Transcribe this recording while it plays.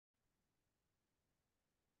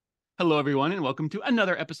Hello, everyone, and welcome to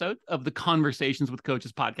another episode of the Conversations with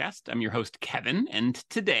Coaches podcast. I'm your host, Kevin, and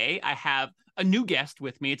today I have a new guest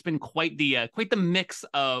with me. It's been quite the mix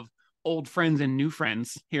of old friends and new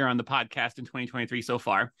friends here on the podcast in 2023 so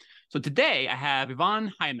far. So today I have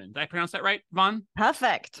Yvonne Heimann. Did I pronounce that right, Yvonne?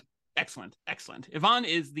 Perfect. Excellent. Yvonne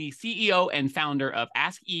is the CEO and founder of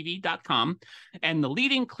AskEvie.com and the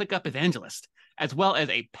leading ClickUp evangelist, as well as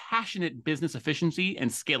a passionate business efficiency and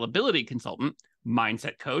scalability consultant,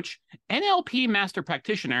 mindset coach, NLP master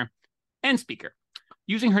practitioner, and speaker.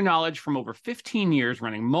 Using her knowledge from over 15 years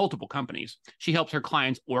running multiple companies, she helps her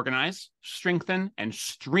clients organize, strengthen, and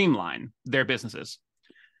streamline their businesses.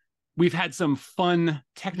 We've had some fun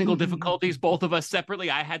technical difficulties, both of us separately.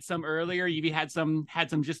 I had some earlier. Evie had some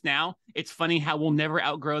just now. It's funny how we'll never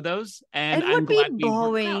outgrow those. And I'm glad we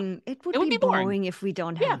worked out. It would be boring if we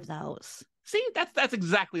don't have those. See, that's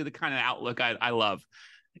exactly the kind of outlook I love.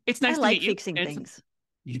 It's nice to like meet you. Fixing things.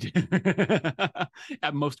 You do.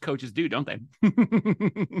 Most coaches do, don't they?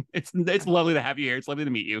 It's lovely to have you here. It's lovely to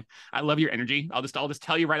meet you. I love your energy. I'll just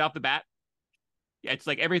tell you right off the bat. Yeah, it's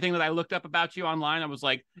like everything that I looked up about you online. I was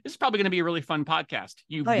like, this is probably going to be a really fun podcast.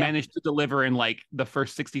 You've managed to deliver in like the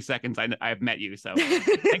first 60 seconds I've met you. So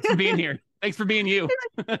thanks for being here. Thanks for being you.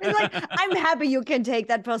 It's like, I'm happy you can take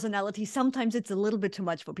that personality. Sometimes it's a little bit too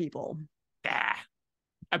much for people. Yeah.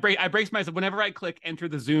 I brace myself whenever I click enter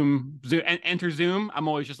Zoom. I'm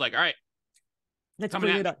always just like, all right, let's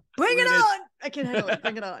bring it on. Bring it on. I can handle it.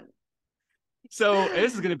 Bring it on. So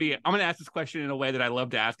this is going to be, I'm going to ask this question in a way that I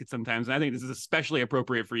love to ask it sometimes. And I think this is especially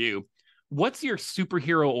appropriate for you. What's your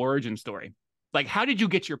superhero origin story? Like, how did you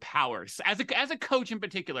get your powers as a coach in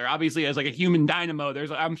particular? Obviously, as like a human dynamo,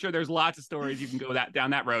 I'm sure there's lots of stories you can go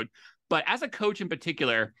down that road. But as a coach in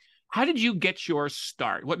particular, how did you get your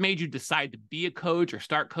start? What made you decide to be a coach or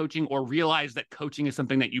start coaching or realize that coaching is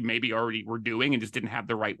something that you maybe already were doing and just didn't have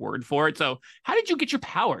the right word for it? So how did you get your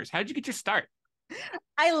powers? How did you get your start?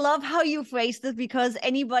 I love how you phrased it, because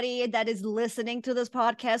anybody that is listening to this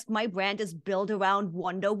podcast, my brand is built around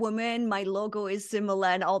Wonder Woman. My logo is similar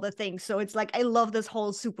and all the things. So it's like, I love this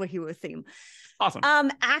whole superhero theme.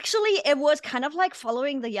 Awesome. Actually, it was kind of like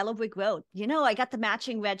following the yellow brick road. You know, I got the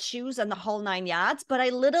matching red shoes and the whole 9 yards, but I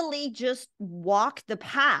literally just walked the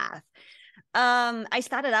path. I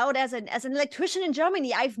started out as an electrician in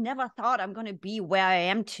Germany. I've never thought I'm going to be where I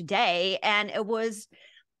am today. And it was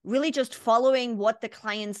really just following what the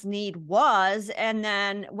client's need was. And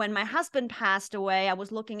then when my husband passed away, I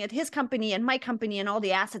was looking at his company and my company and all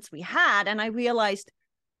the assets we had. And I realized,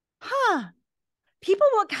 people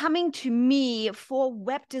were coming to me for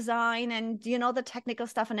web design and, you know, the technical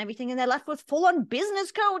stuff and everything. And they're left with full-on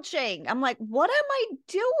business coaching. I'm like, what am I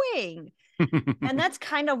doing? And that's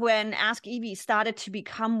kind of when Ask Evie started to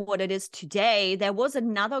become what it is today. There was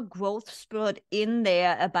another growth spurt in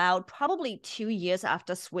there about probably 2 years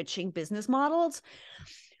after switching business models,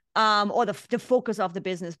 or the focus of the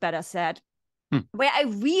business, better said, where I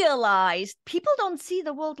realized people don't see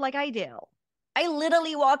the world like I do. I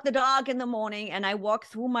literally walk the dog in the morning and I walk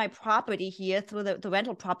through my property here, through the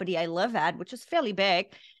rental property I live at, which is fairly big.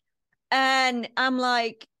 And I'm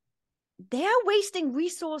like, they're wasting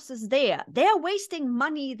resources there. They're wasting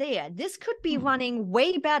money there. This could be running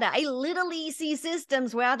way better. I literally see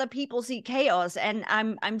systems where other people see chaos, and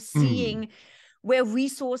I'm seeing where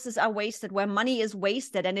resources are wasted, where money is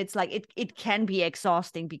wasted. And it's like, it can be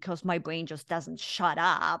exhausting because my brain just doesn't shut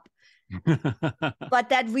up. But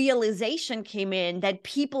that realization came in that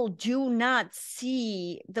people do not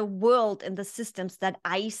see the world and the systems that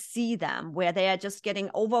I see them, where they are just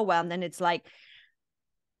getting overwhelmed. And it's like,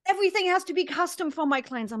 everything has to be custom for my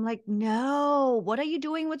clients. I'm like, no, what are you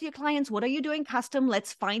doing with your clients? What are you doing custom?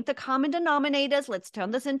 Let's find the common denominators. Let's turn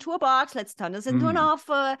this into a box. Let's turn this into an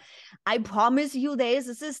offer. I promise you there is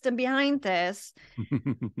a system behind this.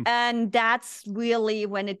 And that's really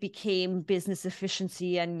when it became business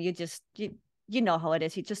efficiency. And you know how it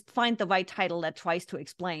is. You just find the right title that tries to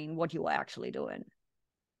explain what you are actually doing.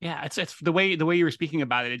 Yeah, it's the way you were speaking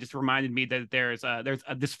about it. It just reminded me that there's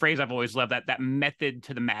this phrase I've always loved, that method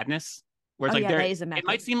to the madness, where it's there is a method. It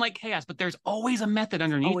might seem like chaos, but there's always a method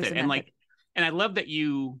underneath it. And I love that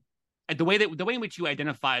the way in which you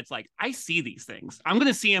identify, it's like, I see these things. I'm going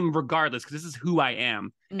to see them regardless because this is who I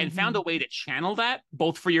am, and found a way to channel that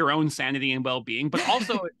both for your own sanity and well-being, but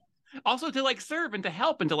also to like serve and to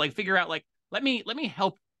help and to like figure out like, let me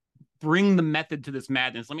help bring the method to this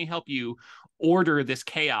madness. Let me help you order this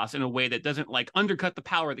chaos in a way that doesn't like undercut the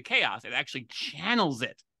power of the chaos. It actually channels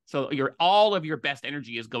it. So all of your best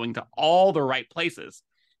energy is going to all the right places.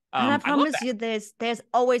 And I promise you, there's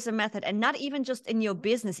always a method, and not even just in your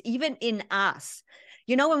business, even in us.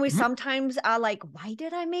 You know, when we sometimes are like, why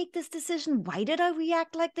did I make this decision? Why did I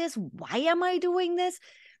react like this? Why am I doing this?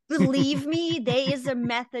 Believe me, there is a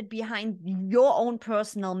method behind your own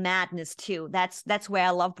personal madness too. That's where I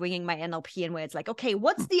love bringing my NLP in, where it's like, okay,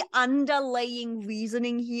 what's the underlying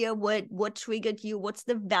reasoning here? What triggered you? What's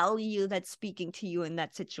the value that's speaking to you in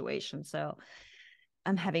that situation? So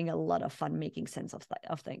I'm having a lot of fun making sense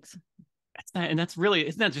of things. And that's really,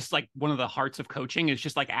 isn't that just like one of the hearts of coaching? Is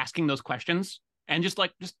just like asking those questions and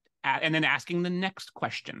and then asking the next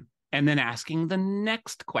question and then asking the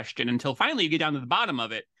next question until finally you get down to the bottom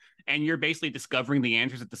of it. And you're basically discovering the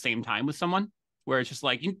answers at the same time with someone, where it's just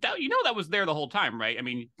like, that was there the whole time, right? I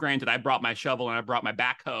mean, granted, I brought my shovel and I brought my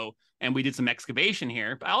backhoe and we did some excavation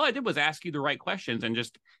here, but all I did was ask you the right questions and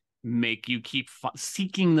just make you keep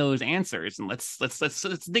seeking those answers. And let's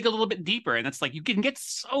dig a little bit deeper. And it's like, you can get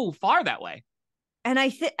so far that way. And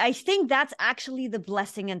I think that's actually the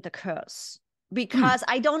blessing and the curse, because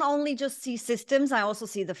I don't only just see systems, I also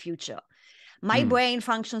see the future. My brain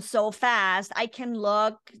functions so fast. I can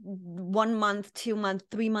look 1 month, 2 months,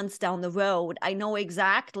 3 months down the road. I know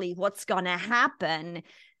exactly what's going to happen,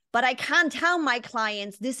 but I can't tell my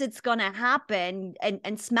clients this is going to happen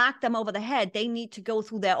and smack them over the head. They need to go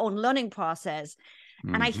through their own learning process.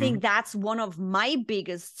 And I think that's one of my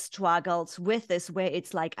biggest struggles with this, where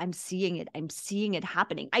it's like, I'm seeing it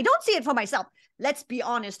happening. I don't see it for myself. Let's be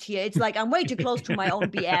honest here. It's like, I'm way too close to my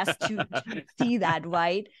own BS to see that,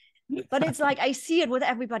 right? But it's like, I see it with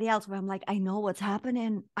everybody else, where I'm like, I know what's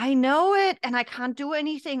happening. I know it, and I can't do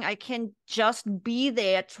anything. I can just be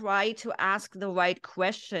there, try to ask the right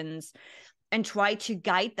questions and try to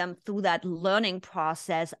guide them through that learning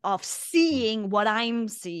process of seeing what I'm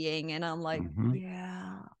seeing. And I'm like,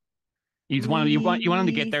 yeah. You want them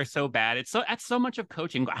to get there so bad. That's so much of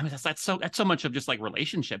coaching. I mean, that's so much of just like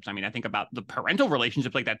relationships. I mean, I think about the parental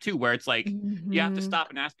relationships like that too, where it's like, you have to stop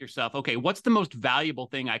and ask yourself, okay, what's the most valuable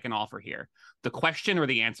thing I can offer here? The question or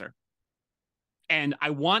the answer? And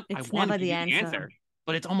I want the answer,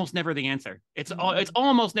 but it's almost never the answer. It's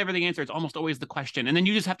almost never the answer. It's almost always the question. And then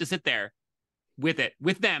you just have to sit there with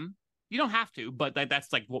them. You don't have to, but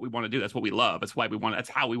that's like what we want to do. That's what we love. That's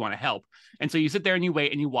how we want to help. And so you sit there and you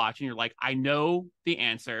wait and you watch and you're like, I know the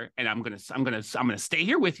answer, and I'm going to stay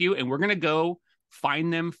here with you, and we're going to go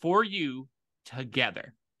find them for you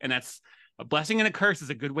together. And that's a blessing and a curse is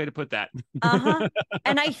a good way to put that.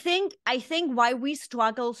 And I think why we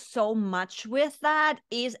struggle so much with that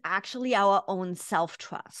is actually our own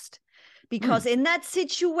self-trust. Because in that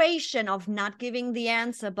situation of not giving the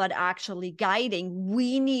answer, but actually guiding,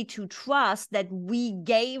 we need to trust that we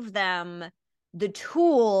gave them the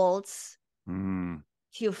tools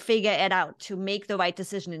to figure it out, to make the right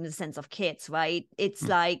decision in the sense of kids, right? It's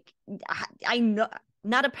like, I know,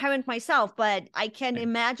 not a parent myself, but I can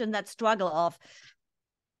imagine that struggle of,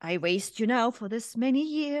 I raised you now for this many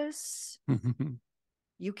years.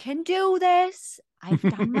 You can do this. I've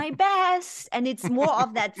done my best. And it's more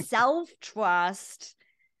of that self-trust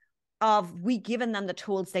of we given them the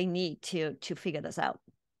tools they need to figure this out.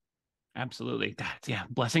 Absolutely. Yeah.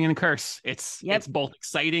 Blessing and a curse. It's both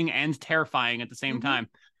exciting and terrifying at the same time.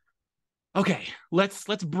 Okay, let's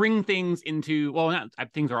bring things into,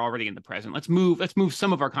 things are already in the present. Let's move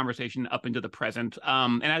some of our conversation up into the present.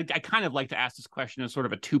 And I kind of like to ask this question as sort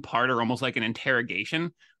of a two-parter, almost like an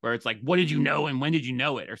interrogation, where it's like, what did you know and when did you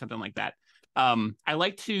know it, or something like that. I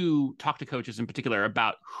like to talk to coaches in particular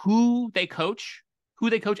about who they coach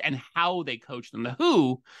and how they coach them. The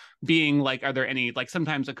who being like, are there any, like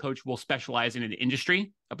sometimes a coach will specialize in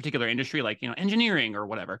a particular industry, like, engineering or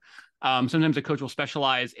whatever. Sometimes a coach will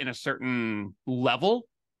specialize in a certain level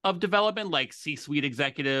of development, like C-suite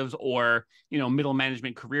executives or, middle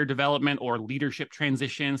management career development or leadership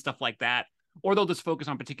transition, stuff like that. Or they'll just focus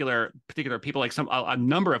on particular people. Like a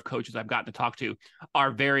number of coaches I've gotten to talk to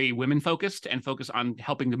are very women focused and focus on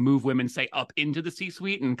helping to move women, say, up into the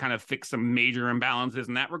C-suite and kind of fix some major imbalances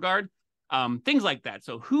in that regard. Things like that.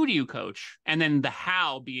 So who do you coach? And then the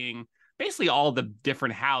how being basically all the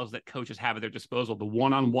different hows that coaches have at their disposal. The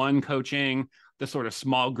one-on-one coaching, the sort of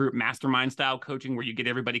small group mastermind style coaching where you get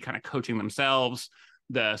everybody kind of coaching themselves,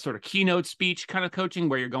 the sort of keynote speech kind of coaching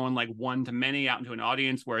where you're going like one to many out into an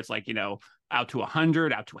audience where it's like, out to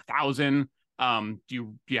 100, out to 1,000.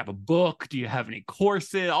 Do you have a book? Do you have any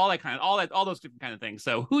courses? All those different kind of things.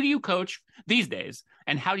 So who do you coach these days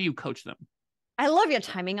and how do you coach them? I love your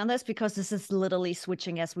timing on this because this is literally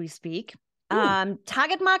switching as we speak.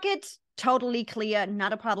 Target market, totally clear,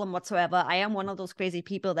 not a problem whatsoever. I am one of those crazy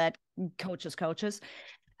people that coaches.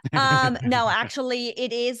 No, actually,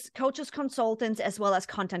 it is coaches, consultants, as well as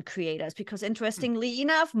content creators, because interestingly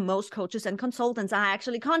enough, most coaches and consultants are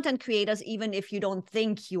actually content creators, even if you don't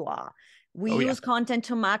think you are. We use content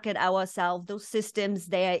to market ourselves. Those systems,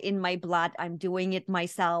 they're in my blood. I'm doing it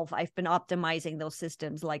myself. I've been optimizing those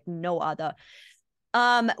systems like no other.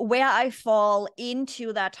 Where I fall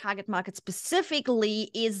into that target market specifically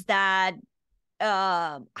is that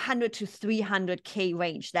 100 to 300K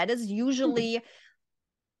range. That is usually,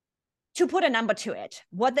 to put a number to it,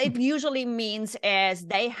 what it usually means is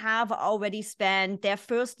they have already spent their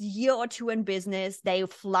first year or two in business. They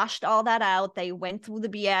flushed all that out. They went through the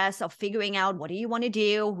BS of figuring out, what do you want to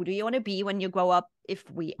do? Who do you want to be when you grow up? If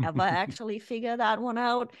we ever actually figure that one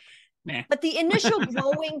out. Nah. But the initial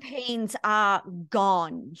growing pains are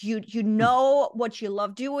gone. You know what you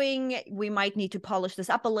love doing. We might need to polish this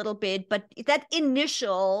up a little bit, but that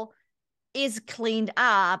initial is cleaned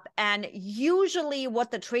up. And usually what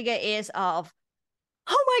the trigger is of,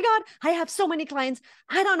 oh my God, I have so many clients,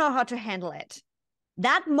 I don't know how to handle it.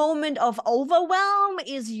 That moment of overwhelm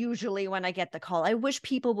is usually when I get the call. I wish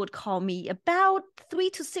people would call me about 3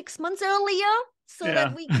 to 6 months earlier so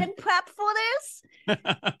that we can prep for this.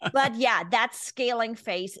 But yeah, that scaling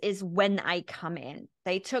phase is when I come in.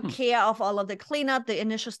 They took care of all of the cleanup, the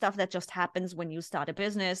initial stuff that just happens when you start a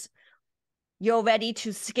business. You're ready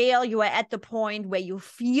to scale. You are at the point where you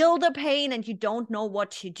feel the pain and you don't know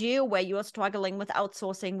what to do, where you're struggling with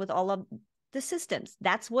outsourcing with all of the systems.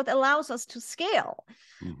 That's what allows us to scale.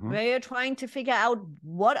 Where you're trying to figure out,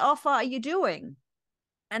 what offer are you doing?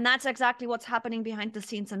 And that's exactly what's happening behind the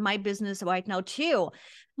scenes in my business right now too.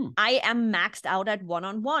 I am maxed out at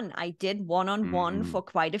one-on-one. I did one-on-one for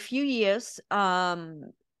quite a few years.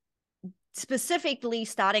 Specifically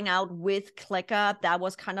starting out with ClickUp, that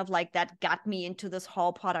was kind of like, that got me into this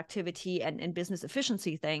whole productivity and business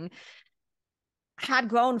efficiency thing. Had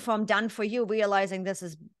grown from done for you, realizing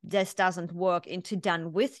this doesn't work, into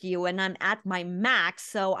done with you, and I'm at my max.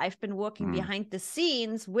 So I've been working behind the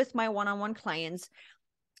scenes with my one-on-one clients,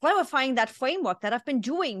 clarifying that framework that I've been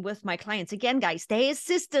doing with my clients. Again, guys, there is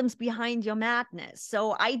systems behind your madness.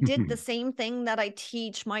 So I did the same thing that I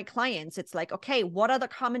teach my clients. It's like, okay, what are the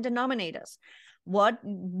common denominators? What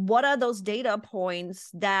are those data points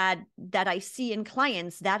that I see in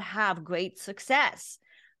clients that have great success?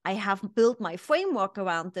 I have built my framework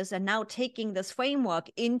around this, and now taking this framework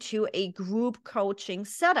into a group coaching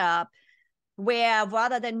setup, where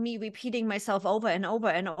rather than me repeating myself over and over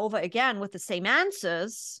and over again with the same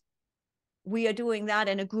answers, we are doing that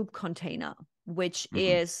in a group container, which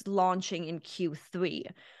is launching in Q3.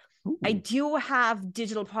 I do have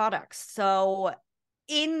digital products. So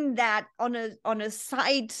in that, on a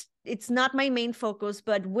side, it's not my main focus,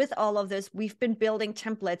 but with all of this, we've been building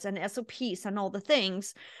templates and SOPs and all the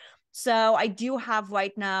things. So I do have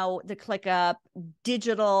right now the ClickUp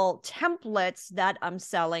digital templates that I'm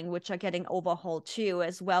selling, which are getting overhauled too,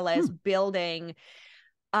 as well as building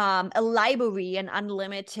a library, an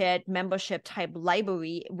unlimited membership type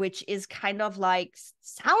library, which is kind of like,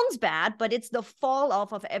 sounds bad, but it's the fall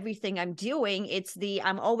off of everything I'm doing. It's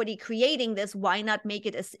I'm already creating this. Why not make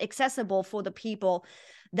it as accessible for the people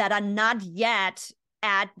that are not yet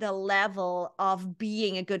at the level of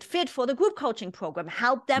being a good fit for the group coaching program,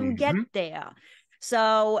 help them get there.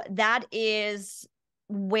 So that is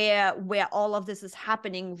where all of this is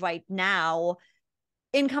happening right now,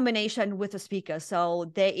 in combination with a speaker.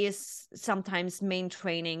 So there is sometimes main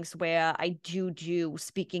trainings where I do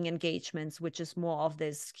speaking engagements, which is more of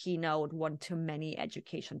this keynote one-to-many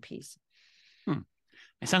education piece.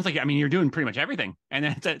 It sounds like, I mean, you're doing pretty much everything, and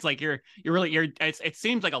it's like you're really it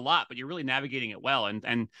seems like a lot, but you're really navigating it well.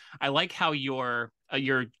 And I like how you're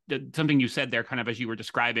something you said there, kind of as you were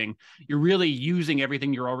describing, you're really using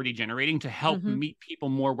everything you're already generating to help meet people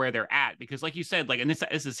more where they're at. Because like you said, like, and this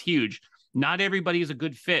is huge. Not everybody is a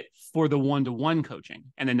good fit for the one-to-one coaching,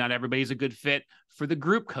 and then not everybody is a good fit for the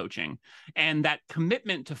group coaching. And that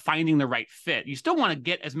commitment to finding the right fit, you still want to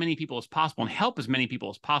get as many people as possible and help as many people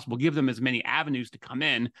as possible, give them as many avenues to come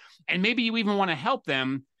in. And maybe you even want to help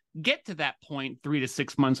them get to that point 3 to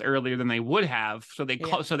 6 months earlier than they would have. So they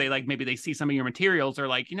like, maybe they see some of your materials, are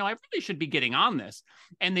like, I really should be getting on this.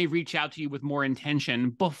 And they reach out to you with more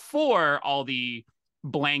intention before all the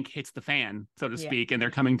blank hits the fan, so to speak, and they're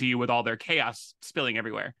coming to you with all their chaos spilling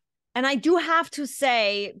everywhere. And I do have to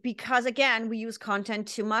say, because again, we use content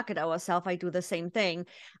to market ourselves, I do the same thing.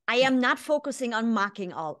 I am not focusing on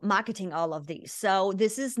marketing all of these. So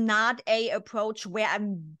this is not a approach where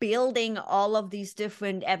I'm building all of these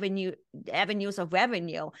different avenues of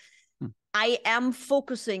revenue. I am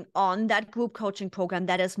focusing on that group coaching program.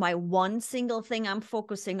 That is my one single thing I'm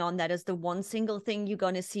focusing on. That is the one single thing you're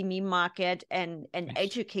going to see me market and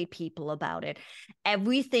educate people about it.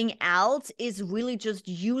 Everything else is really just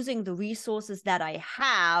using the resources that I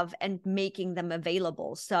have and making them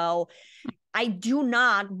available. So I do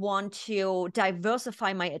not want to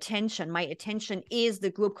diversify my attention. My attention is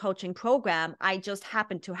the group coaching program I just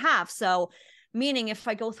happen to have. So meaning if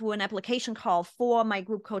I go through an application call for my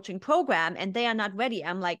group coaching program and they are not ready,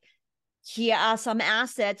 I'm like, here are some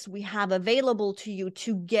assets we have available to you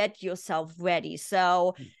to get yourself ready.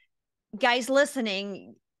 So guys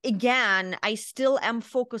listening, again, I still am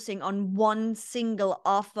focusing on one single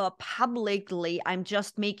offer publicly. I'm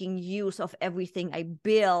just making use of everything I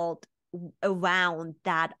built around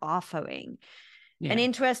that offering. Yeah. And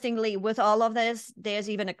interestingly, with all of this, there's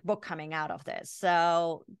even a book coming out of this.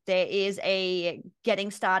 So there is a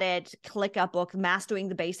Getting Started ClickUp book, Mastering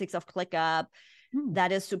the Basics of ClickUp,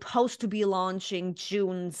 that is supposed to be launching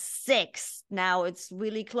June 6th. Now, it's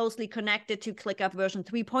really closely connected to ClickUp version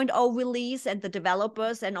 3.0 release and the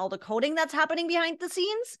developers and all the coding that's happening behind the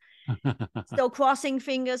scenes. So crossing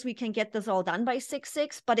fingers, we can get this all done by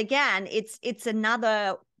 6/6. But again, it's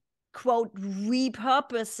another quote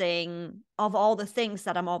repurposing of all the things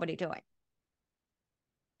that I'm already doing.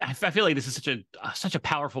 I feel like this is such a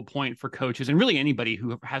powerful point for coaches and really anybody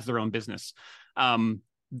who has their own business,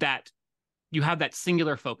 that you have that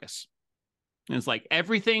singular focus. And it's like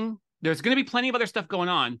everything, there's going to be plenty of other stuff going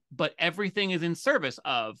on, but everything is in service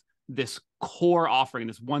of this core offering,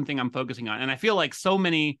 this one thing I'm focusing on. And I feel like so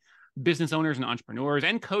many business owners and entrepreneurs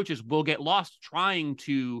and coaches will get lost trying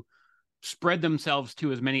to spread themselves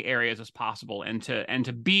to as many areas as possible and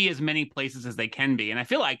to be as many places as they can be. And I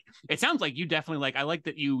feel like it sounds like you definitely I like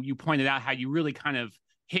that you pointed out how you really kind of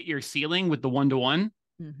hit your ceiling with the one-to-one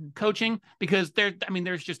coaching, because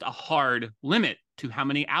there's just a hard limit to how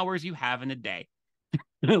many hours you have in a day,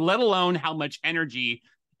 let alone how much energy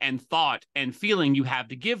and thought and feeling you have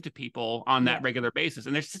to give to people on that regular basis.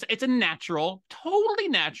 And it's a totally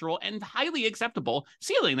natural and highly acceptable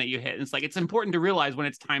ceiling that you hit. And it's important to realize when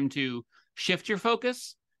it's time to shift your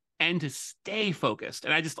focus and to stay focused.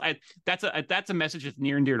 And that's a message that's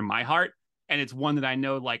near and dear to my heart. And it's one that I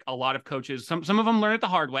know a lot of coaches, some of them learn it the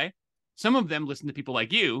hard way. Some of them listen to people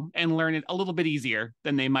like you and learn it a little bit easier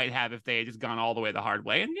than they might have if they had just gone all the way the hard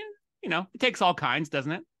way. And it takes all kinds,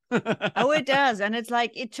 doesn't it? Oh, it does. And it's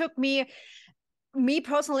it took me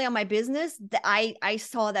personally on my business, I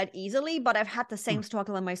saw that easily, but I've had the same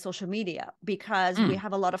struggle on my social media because we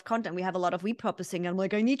have a lot of content, we have a lot of repurposing. I'm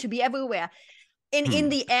like, I need to be everywhere. In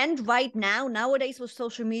the end, right now, nowadays with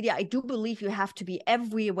social media, I do believe you have to be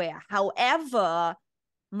everywhere. However,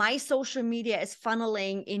 my social media is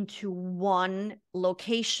funneling into one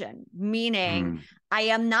location, meaning I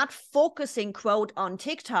am not focusing, quote, on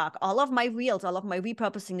TikTok. All of my reels, all of my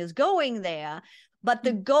repurposing is going there, but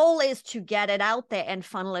the goal is to get it out there and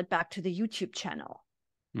funnel it back to the YouTube channel.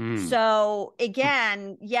 So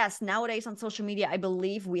again, yes, nowadays on social media, I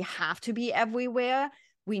believe we have to be everywhere.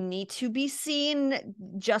 We need to be seen.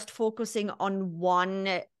 Just focusing on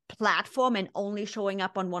one platform and only showing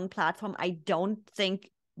up on one platform, I don't think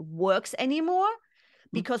works anymore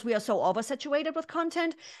because we are so oversaturated with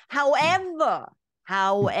content. However,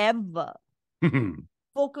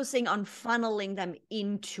 focusing on funneling them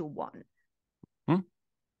into one.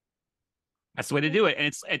 That's the way to do it.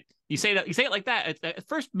 And you say it like that. At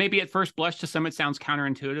first blush, to some, it sounds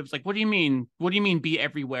counterintuitive. It's like, what do you mean? What do you mean be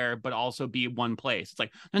everywhere, but also be one place? It's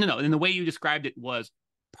like, no. And the way you described it was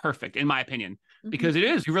perfect, in my opinion, because it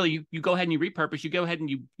is. You go ahead and you repurpose. You go ahead and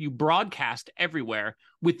you broadcast everywhere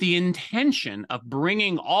with the intention of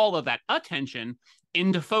bringing all of that attention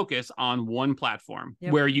into focus on one platform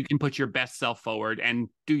where you can put your best self forward and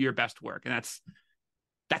do your best work. And that's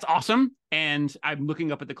awesome. And I'm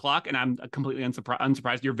looking up at the clock and I'm completely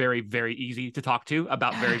unsurprised. You're very, very easy to talk to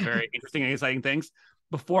about very, very interesting and exciting things.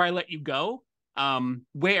 Before I let you go,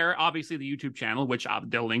 where obviously the YouTube channel, which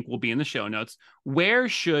the link will be in the show notes, where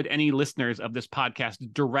should any listeners of this podcast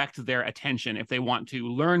direct their attention if they want to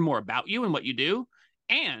learn more about you and what you do?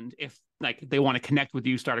 And if they want to connect with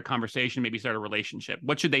you, start a conversation, maybe start a relationship,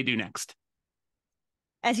 what should they do next?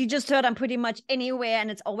 As you just heard, I'm pretty much anywhere,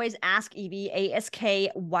 and it's always Ask Yvie,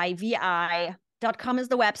 ASKYVI.com is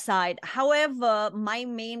the website. However, my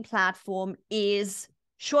main platform is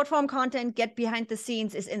short form content. Get behind the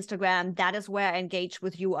scenes is Instagram. That is where I engage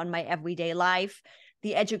with you on my everyday life.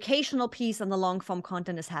 The educational piece and the long form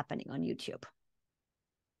content is happening on YouTube.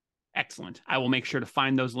 Excellent. I will make sure to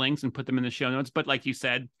find those links and put them in the show notes. But like you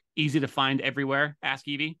said, easy to find everywhere. Ask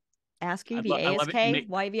Yvie. Ask Evie, ASK,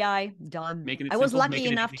 done. I was lucky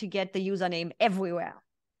enough to get the username everywhere.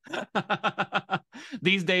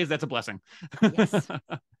 These days, that's a blessing. Yes.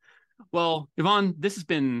 Well, Yvonne, it's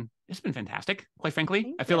been fantastic. Quite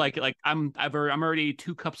frankly, I feel like I'm already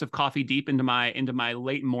 2 cups of coffee deep into my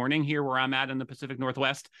late morning here where I'm at in the Pacific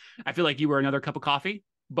Northwest. I feel like you were another cup of coffee,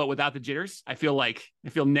 but without the jitters. I feel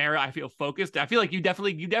narrow. I feel focused. I feel like you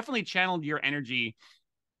definitely channeled your energy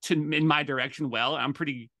in my direction well. I'm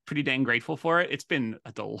pretty dang grateful for it. It's been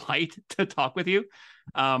a delight to talk with you.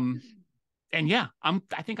 And yeah, I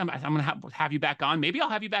think I'm gonna have you back on. Maybe I'll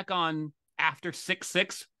have you back on after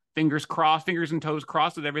 6/6. Fingers crossed, fingers and toes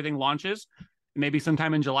crossed that everything launches. Maybe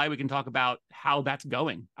sometime in July we can talk about how that's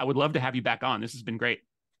going. I would love to have you back on. This has been great.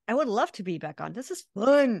 I would love to be back on. This is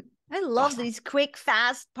fun. I love these quick,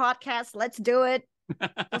 fast podcasts. Let's do it.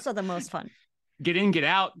 Those are the most fun. Get in, get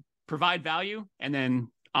out, provide value, and then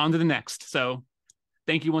on to the next. So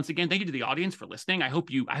thank you once again. Thank you to the audience for listening. I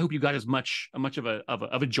hope you got as much of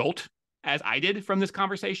a jolt as I did from this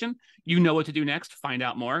conversation. You know what to do next. Find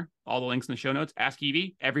out more. All the links in the show notes. Ask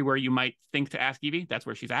Evie. Everywhere you might think to ask Evie, that's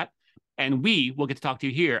where she's at. And we will get to talk to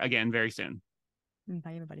you here again very soon.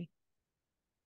 Bye, everybody.